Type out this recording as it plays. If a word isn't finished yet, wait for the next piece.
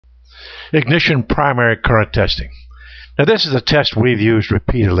Ignition primary current testing. Now this is a test we've used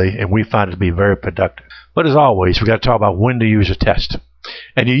repeatedly and we find it to be very productive. But as always, we've got to talk about when to use a test.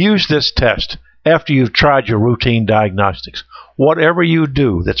 And you use this test after you've tried your routine diagnostics. Whatever you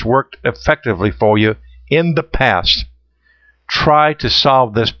do that's worked effectively for you in the past, try to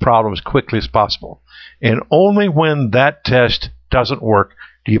solve this problem as quickly as possible. And only when that test doesn't work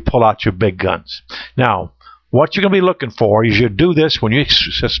do you pull out your big guns. Now, what you're going to be looking for is you do this when you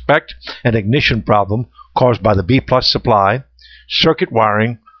suspect an ignition problem caused by the B+ supply, circuit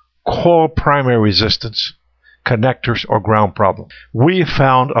wiring, coil primary resistance, connectors, or ground problem. We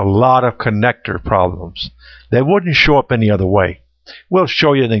found a lot of connector problems. They wouldn't show up any other way. We'll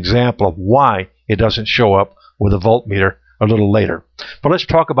show you an example of why it doesn't show up with a voltmeter a little later. But let's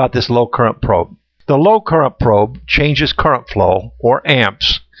talk about this low current probe. The low current probe changes current flow, or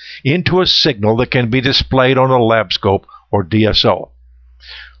amps, into a signal that can be displayed on a lab scope, or DSO.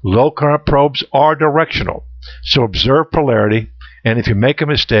 Low current probes are directional, so observe polarity, and if you make a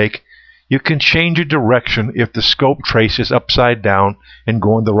mistake, you can change your direction if the scope traces upside down and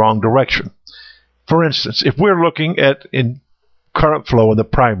going the wrong direction. For instance, if we're looking at current flow in the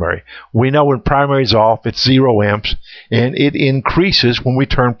primary, we know when primary is off, it's 0 amps, and it increases when we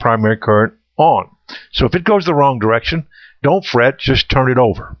turn primary current on. So if it goes the wrong direction, don't fret, just turn it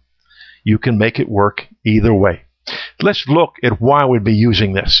over. You can make it work either way. Let's look at why we'd be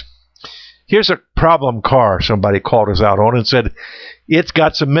using this. Here's a problem car somebody called us out on and said it's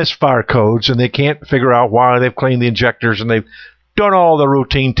got some misfire codes and they can't figure out why. They've cleaned the injectors and they've done all the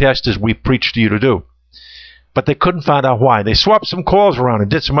routine tests as we preached to you to do. But they couldn't find out why. They swapped some coils around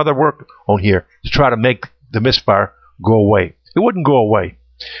and did some other work on here to try to make the misfire go away. It wouldn't go away.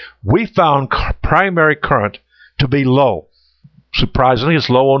 We found primary current to be low. Surprisingly, it's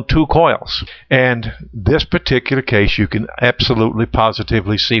low on 2 coils. And this particular case, you can absolutely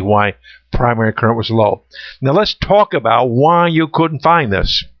positively see why primary current was low. Now let's talk about why you couldn't find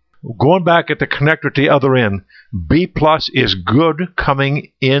this. Going back at the connector at the other end, B+ is good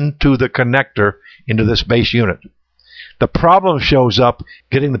coming into the connector into this base unit. The problem shows up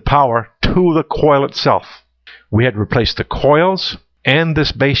getting the power to the coil itself. We had to replace the coils and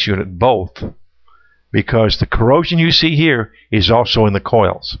this base unit both, because the corrosion you see here is also in the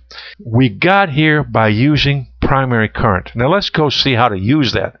coils. We got here by using primary current. Now let's go see how to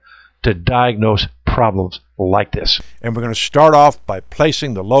use that to diagnose problems like this. And we're going to start off by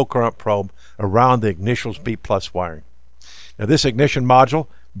placing the low current probe around the ignition's B+ wiring. Now this ignition module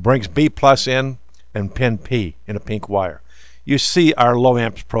brings B+ in and pin P in a pink wire. You see our low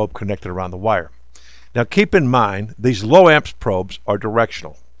amps probe connected around the wire. Now keep in mind, these low amps probes are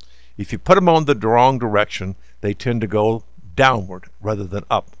directional. If you put them on the wrong direction, they tend to go downward rather than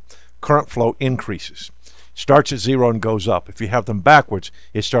up. Current flow increases. Starts at 0 and goes up. If you have them backwards,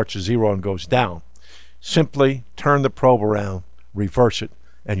 it starts at 0 and goes down. Simply turn the probe around, reverse it,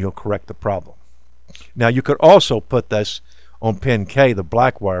 and you'll correct the problem. Now you could also put this on pin K, the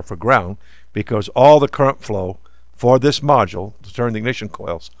black wire, for ground, because all the current flow for this module, to turn the ignition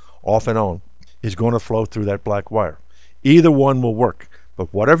coils off and on, is going to flow through that black wire. Either one will work,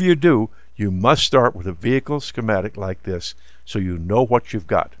 but whatever you do, you must start with a vehicle schematic like this so you know what you've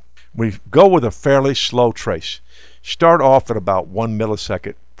got. We go with a fairly slow trace. Start off at about 1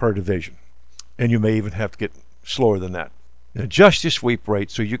 millisecond per division, and you may even have to get slower than that. Now adjust your sweep rate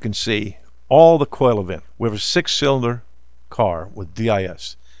so you can see all the coil event. We have a 6-cylinder car with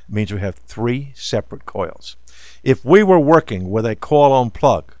DIS. It means we have 3 separate coils. If we were working with a coil-on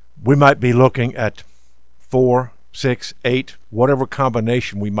plug, we might be looking at 4, 6, 8, whatever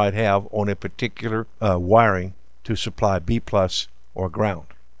combination we might have on a particular wiring to supply B+ or ground.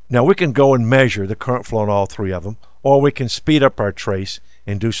 Now we can go and measure the current flow on all 3 of them, or we can speed up our trace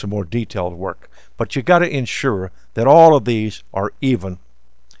and do some more detailed work. But you got to ensure that all of these are even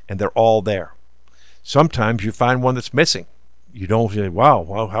and they're all there. Sometimes you find one that's missing. You don't say,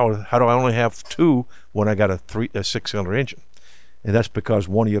 wow, how do I only have 2 when I got a 6-cylinder engine? And that's because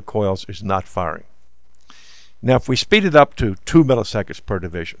one of your coils is not firing. Now if we speed it up to 2 milliseconds per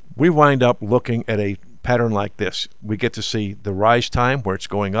division, we wind up looking at a pattern like this. We get to see the rise time where it's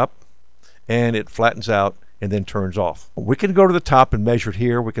going up and it flattens out and then turns off. We can go to the top and measure it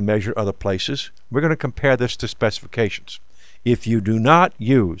here. We can measure other places. We're going to compare this to specifications. If you do not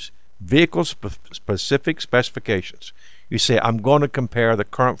use vehicle-specific specifications, you say, I'm going to compare the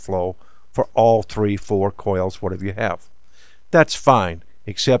current flow for all 3, 4 coils, whatever you have. That's fine,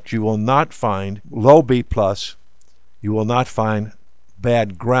 except you will not find low B+, you will not find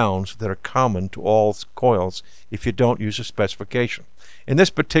bad grounds that are common to all coils if you don't use a specification. In this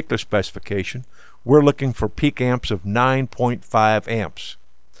particular specification, we're looking for peak amps of 9.5 amps.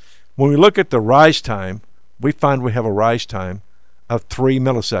 When we look at the rise time, we find we have a rise time of 3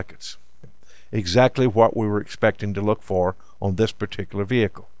 milliseconds. Exactly what we were expecting to look for on this particular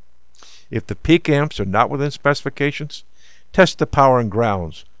vehicle. If the peak amps are not within specifications, test the power and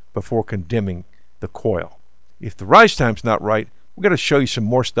grounds before condemning the coil. If the rise time's not right, we're going to show you some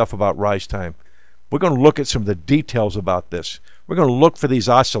more stuff about rise time. We're going to look at some of the details about this. We're going to look for these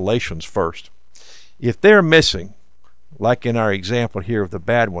oscillations first. If they're missing, like in our example here of the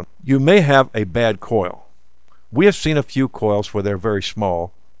bad one, you may have a bad coil. We have seen a few coils where they're very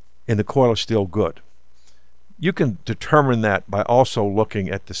small and the coil is still good. You can determine that by also looking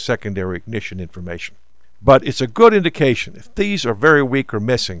at the secondary ignition information. But it's a good indication. If these are very weak or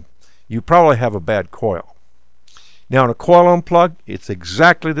missing, you probably have a bad coil. Now in a coil unplug, it's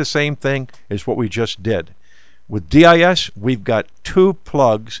exactly the same thing as what we just did. With DIS, we've got 2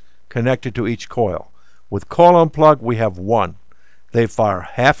 plugs connected to each coil. With coil unplug, we have 1. They fire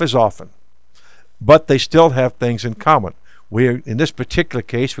half as often, but they still have things in common. In this particular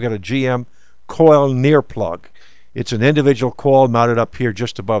case, we got a GM coil near plug. It's an individual coil mounted up here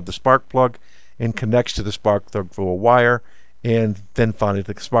just above the spark plug and connects to the spark plug through a wire and then finally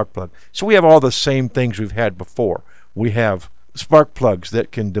to the spark plug. So we have all the same things we've had before. We have spark plugs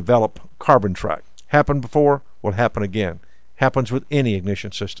that can develop carbon track. Happened before, will happen again. Happens with any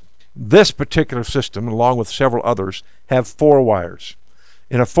ignition system. This particular system, along with several others, have 4 wires.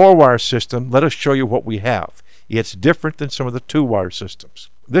 In a 4-wire system, let us show you what we have. It's different than some of the 2-wire systems.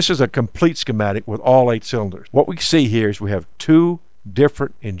 This is a complete schematic with all 8 cylinders. What we see here is we have 2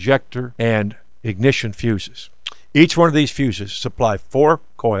 different injector and ignition fuses. Each one of these fuses supply 4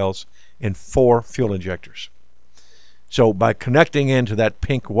 coils and 4 fuel injectors. So by connecting into that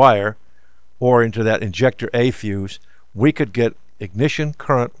pink wire or into that injector A fuse, we could get ignition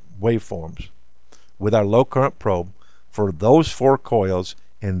current waveforms with our low current probe for those 4 coils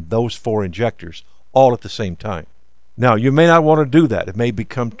and those 4 injectors all at the same time. Now you may not want to do that. It may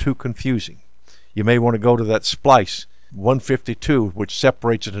become too confusing. You may want to go to that splice 152, which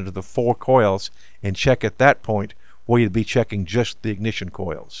separates it into the 4 coils, and check at that point where you'd be checking just the ignition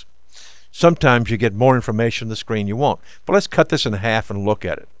coils. Sometimes you get more information on the screen you want. But let's cut this in half and look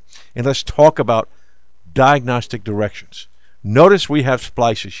at it. And let's talk about diagnostic directions. Notice we have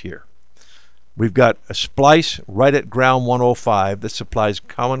splices here. We've got a splice right at ground 105 that supplies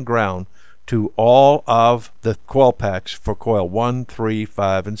common ground to all of the coil packs for coil 1, 3,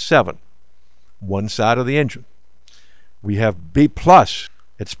 5, and 7. One side of the engine. We have B plus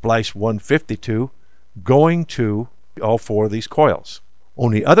at splice 152 going to all 4 of these coils.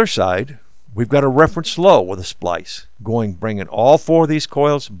 On the other side, we've got a reference low with a splice bringing all 4 of these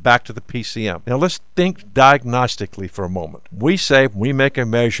coils back to the PCM. Now let's think diagnostically for a moment. We say when we make a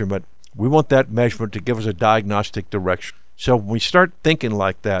measurement, we want that measurement to give us a diagnostic direction. So when we start thinking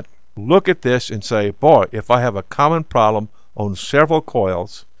like that, look at this and say, boy, if I have a common problem on several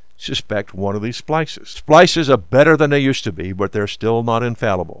coils, suspect one of these splices. Splices are better than they used to be, but they're still not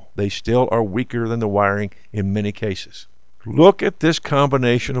infallible. They still are weaker than the wiring in many cases. Look at this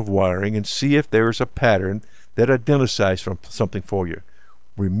combination of wiring and see if there is a pattern that identifies something for you.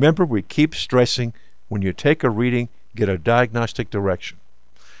 Remember, we keep stressing, when you take a reading, get a diagnostic direction.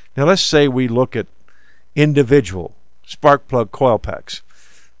 Now let's say we look at individual spark plug coil packs.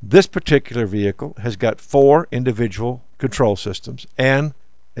 This particular vehicle has got 4 individual control systems and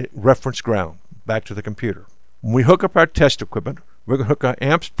a reference ground back to the computer. When we hook up our test equipment, we're going to hook our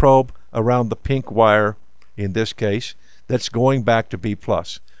amps probe around the pink wire, in this case, that's going back to B+. We're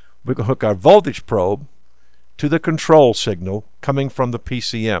going to hook our voltage probe to the control signal coming from the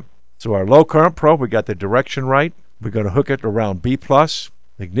PCM. So our low current probe, we got the direction right. We're going to hook it around B+,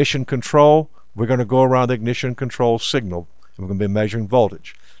 ignition control. We're going to go around the ignition control signal, and we're going to be measuring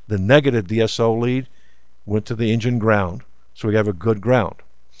voltage. The negative DSO lead went to the engine ground, so we have a good ground.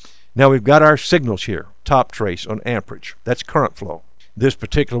 Now we've got our signals here, top trace on amperage. That's current flow. This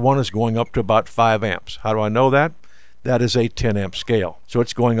particular one is going up to about 5 amps. How do I know that? That is a 10 amp scale. So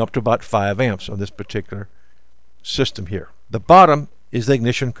it's going up to about 5 amps on this particular system here. The bottom is the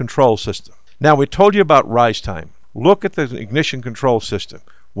ignition control system. Now we told you about rise time. Look at the ignition control system.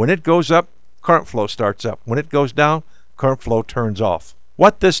 When it goes up, current flow starts up. When it goes down, current flow turns off.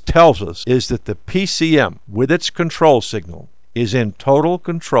 What this tells us is that the PCM with its control signal is in total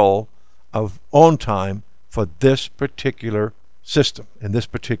control of on time for this particular system and this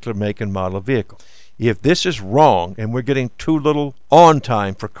particular make and model of vehicle. If this is wrong and we're getting too little on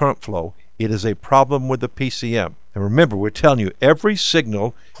time for current flow, it is a problem with the PCM. And remember, we're telling you every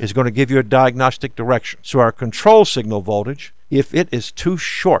signal is going to give you a diagnostic direction. So our control signal voltage, if it is too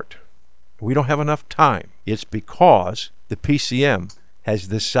short, we don't have enough time, it's because the PCM has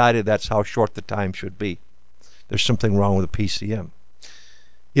decided that's how short the time should be. There's something wrong with the PCM.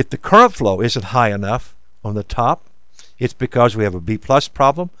 If the current flow isn't high enough on the top, it's because we have a B plus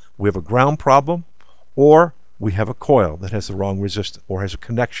problem, we have a ground problem, or we have a coil that has the wrong resistance or has a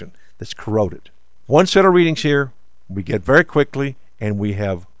connection that's corroded. One set of readings here, we get very quickly, and we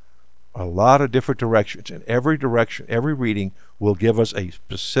have a lot of different directions. And every direction, every reading will give us a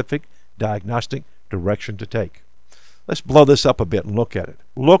specific diagnostic direction to take. Let's blow this up a bit and look at it.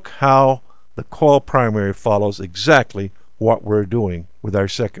 Look how the coil primary follows exactly what we're doing with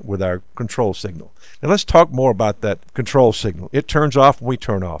our control signal. Now let's talk more about that control signal. It turns off when we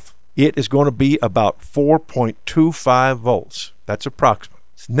turn off. It is going to be about 4.25 volts. That's approximate.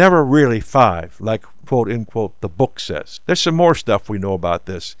 It's never really 5, like quote unquote the book says. There's some more stuff we know about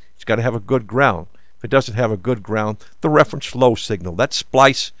this. It's got to have a good ground. If it doesn't have a good ground, the reference low signal, that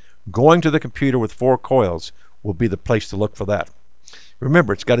splice going to the computer with 4 coils, will be the place to look for that.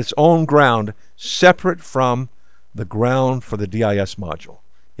 Remember, it's got its own ground separate from the ground for the DIS module.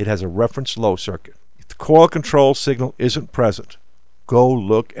 It has a reference low circuit. If the coil control signal isn't present, go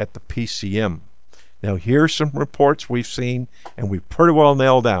look at the PCM. Now here's some reports we've seen and we've pretty well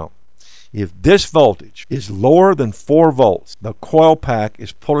nailed down. If this voltage is lower than 4 volts, the coil pack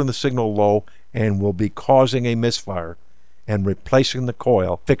is pulling the signal low and will be causing a misfire, and replacing the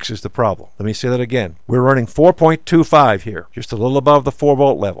coil fixes the problem. Let me say that again. We're running 4.25 here, just a little above the 4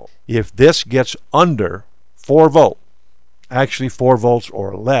 volt level. If this gets under 4 volt, actually 4 volts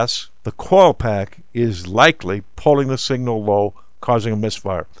or less, the coil pack is likely pulling the signal low, causing a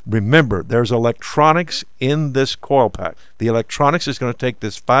misfire. Remember, there's electronics in this coil pack. The electronics is going to take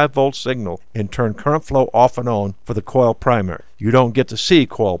this 5 volt signal and turn current flow off and on for the coil primary. You don't get to see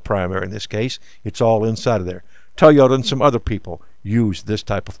coil primary in this case. It's all inside of there. Toyota and some other people use this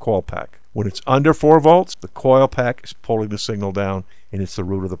type of coil pack. When it's under 4 volts, the coil pack is pulling the signal down, and it's the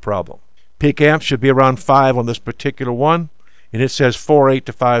root of the problem. Peak amp should be around 5 on this particular one, and it says 4.8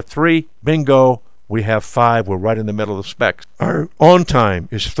 to 5.3. Bingo, we have 5. We're right in the middle of the specs. Our on time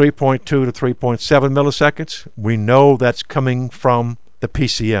is 3.2 to 3.7 milliseconds. We know that's coming from the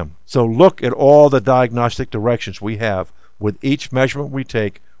PCM. So look at all the diagnostic directions we have. With each measurement we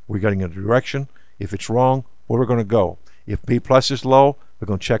take, we're getting a direction. If it's wrong, where we're going to go. If B plus is low, we're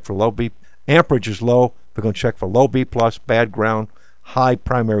going to check for low B. Amperage is low, we're going to check for low B plus, bad ground, high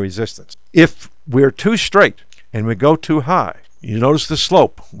primary resistance. If we're too straight and we go too high, you notice the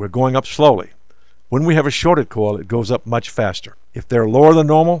slope. We're going up slowly. When we have a shorted coil, it goes up much faster. If they're lower than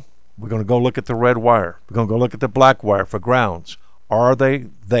normal, we're going to go look at the red wire. We're going to go look at the black wire for grounds. Are they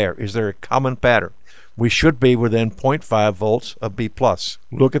there? Is there a common pattern? We should be within 0.5 volts of B+.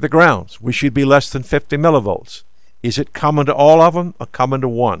 Look at the grounds. We should be less than 50 millivolts. Is it common to all of them or common to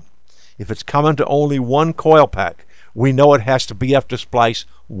one? If it's common to only one coil pack, we know it has to be after splice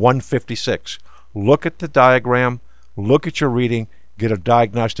 156. Look at the diagram, look at your reading, get a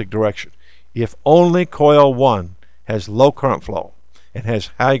diagnostic direction. If only coil 1 has low current flow and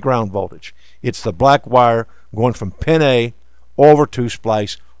has high ground voltage, it's the black wire going from pin A over to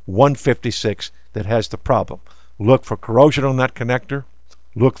splice 156 that has the problem. Look for corrosion on that connector.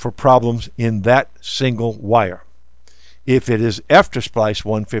 Look for problems in that single wire. If it is after splice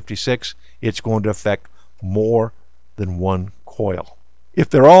 156, it's going to affect more than one coil. If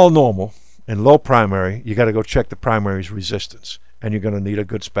they're all normal and low primary, you got to go check the primary's resistance, and you're going to need a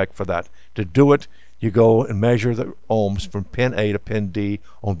good spec for that. To do it, you go and measure the ohms from pin A to pin D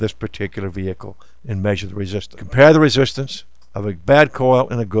on this particular vehicle and measure the resistance. Compare the resistance of a bad coil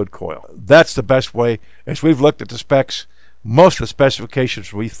and a good coil. That's the best way. As we've looked at the specs, most of the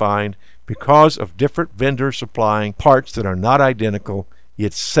specifications we find, because of different vendors supplying parts that are not identical,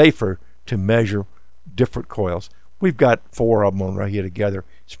 it's safer to measure different coils. We've got 4 of them on right here together.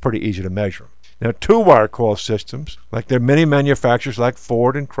 It's pretty easy to measure them. Now, 2-wire coil systems, like there are many manufacturers like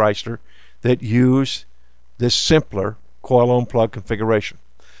Ford and Chrysler that use this simpler coil on plug configuration.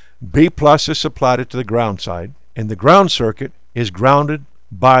 B+ is supplied to the ground side, and the ground circuit is grounded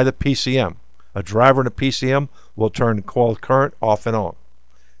by the PCM. A driver in a PCM will turn the coil current off and on.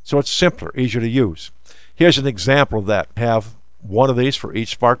 So it's simpler, easier to use. Here's an example of that. Have one of these for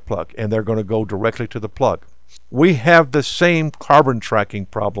each spark plug, and they're going to go directly to the plug. We have the same carbon tracking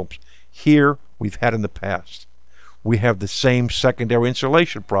problems here we've had in the past. We have the same secondary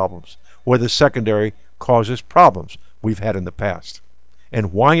insulation problems, where the secondary causes problems we've had in the past.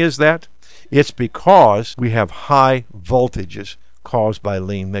 And why is that? It's because we have high voltages caused by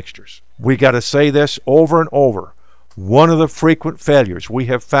lean mixtures. We got to say this over and over. One of the frequent failures we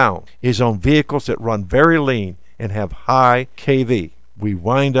have found is on vehicles that run very lean and have high kV. We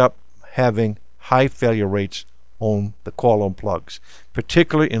wind up having high failure rates on the coil on plugs,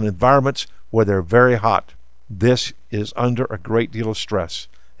 particularly in environments where they're very hot. This is under a great deal of stress,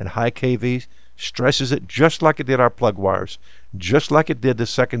 and high kV stresses it just like it did our plug wires, just like it did the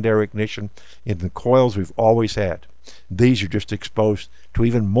secondary ignition in the coils we've always had. These are just exposed to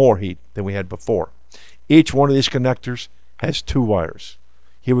even more heat than we had before. Each one of these connectors has two wires.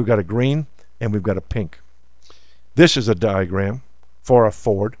 Here we've got a green and we've got a pink. This is a diagram for a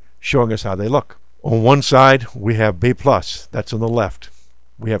Ford showing us how they look. On one side we have B+, that's on the left.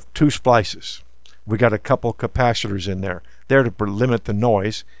 We have two splices. We got a couple capacitors in there. They're to limit the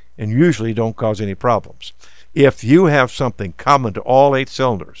noise and usually don't cause any problems. If you have something common to all 8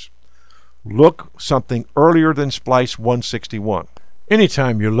 cylinders, look something earlier than splice 161.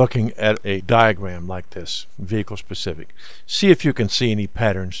 Anytime you're looking at a diagram like this, vehicle specific, see if you can see any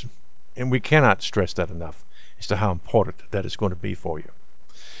patterns, and we cannot stress that enough as to how important that is going to be for you.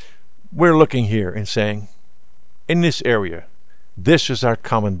 We're looking here and saying, in this area, this is our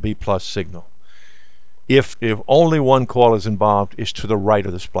common B+ signal. If only one coil is involved, it's to the right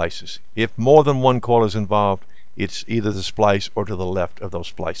of the splices. If more than one coil is involved, it's either the splice or to the left of those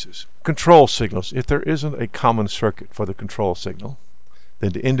splices. Control signals. If there isn't a common circuit for the control signal,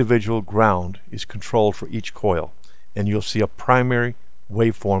 then the individual ground is controlled for each coil, and you'll see a primary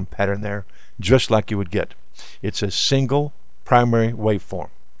waveform pattern there, just like you would get. It's a single primary waveform.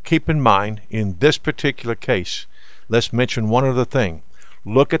 Keep in mind, in this particular case, let's mention one other thing.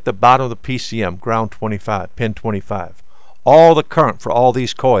 Look at the bottom of the PCM, ground 25, pin 25. All the current for all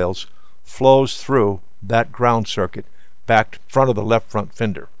these coils flows through that ground circuit back to front of the left front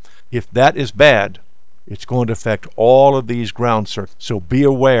fender. If that is bad, it's going to affect all of these ground circuits. So be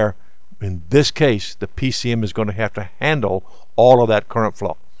aware, in this case, the PCM is going to have to handle all of that current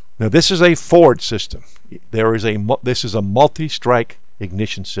flow. Now this is a Ford system. This is a multi-strike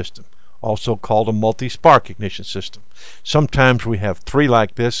ignition system, also called a multi-spark ignition system. Sometimes we have 3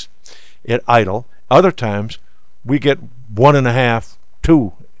 like this at idle. Other times we get 1.5,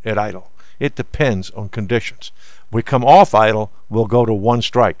 2 at idle. It depends on conditions. We come off idle, we'll go to 1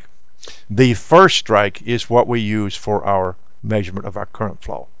 strike. The first strike is what we use for our measurement of our current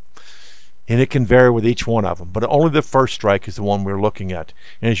flow. And it can vary with each one of them, but only the first strike is the one we're looking at.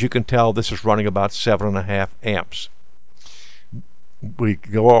 And as you can tell, this is running about 7.5 amps. We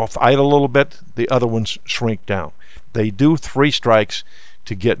go off idle a little bit, the other ones shrink down. They do 3 strikes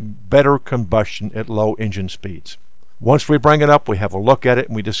to get better combustion at low engine speeds. Once we bring it up, we have a look at it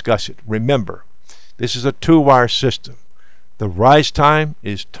and we discuss it. Remember, this is a 2-wire system. The rise time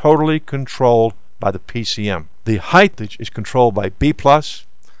is totally controlled by the PCM. The height is controlled by B+,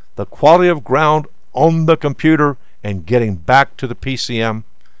 the quality of ground on the computer and getting back to the PCM,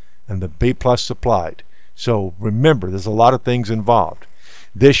 and the B+ supplied. So remember, there's a lot of things involved.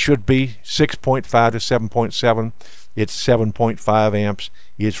 This should be 6.5 to 7.7. It's 7.5 amps.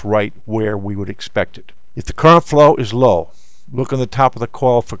 It's right where we would expect it. If the current flow is low, look on the top of the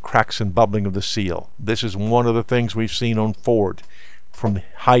coil for cracks and bubbling of the seal. This is one of the things we've seen on Ford from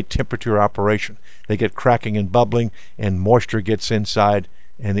high temperature operation. They get cracking and bubbling, and moisture gets inside,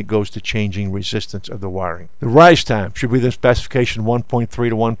 and it goes to changing resistance of the wiring. The rise time should be the specification 1.3 to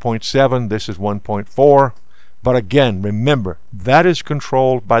 1.7. This is 1.4. But again, remember, that is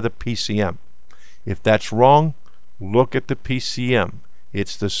controlled by the PCM. If that's wrong, look at the PCM.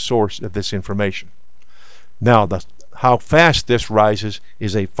 It's the source of this information. Now, how fast this rises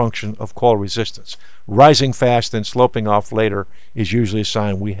is a function of coil resistance. Rising fast and sloping off later is usually a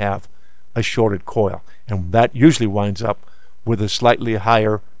sign we have a shorted coil, and that usually winds up with a slightly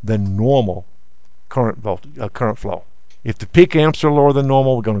higher than normal current flow. If the peak amps are lower than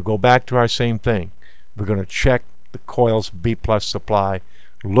normal, we're going to go back to our same thing. We're going to check the coil's B+ supply,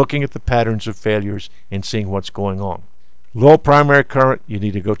 looking at the patterns of failures and seeing what's going on. Low primary current, you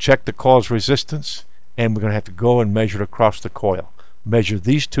need to go check the coil's resistance, and we're going to have to go and measure it across the coil. Measure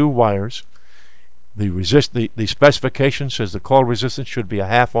these 2 wires. The specification says the coil resistance should be a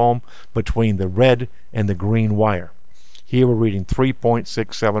 0.5 ohm between the red and the green wire. Here we're reading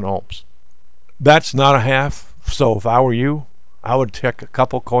 3.67 ohms. That's not a half, so if I were you, I would check a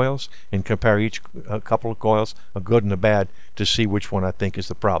couple coils and compare each couple of coils, a good and a bad, to see which one I think is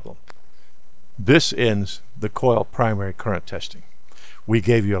the problem. This ends the coil primary current testing. We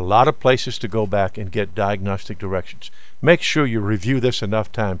gave you a lot of places to go back and get diagnostic directions. Make sure you review this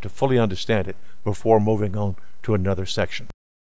enough time to fully understand it before moving on to another section.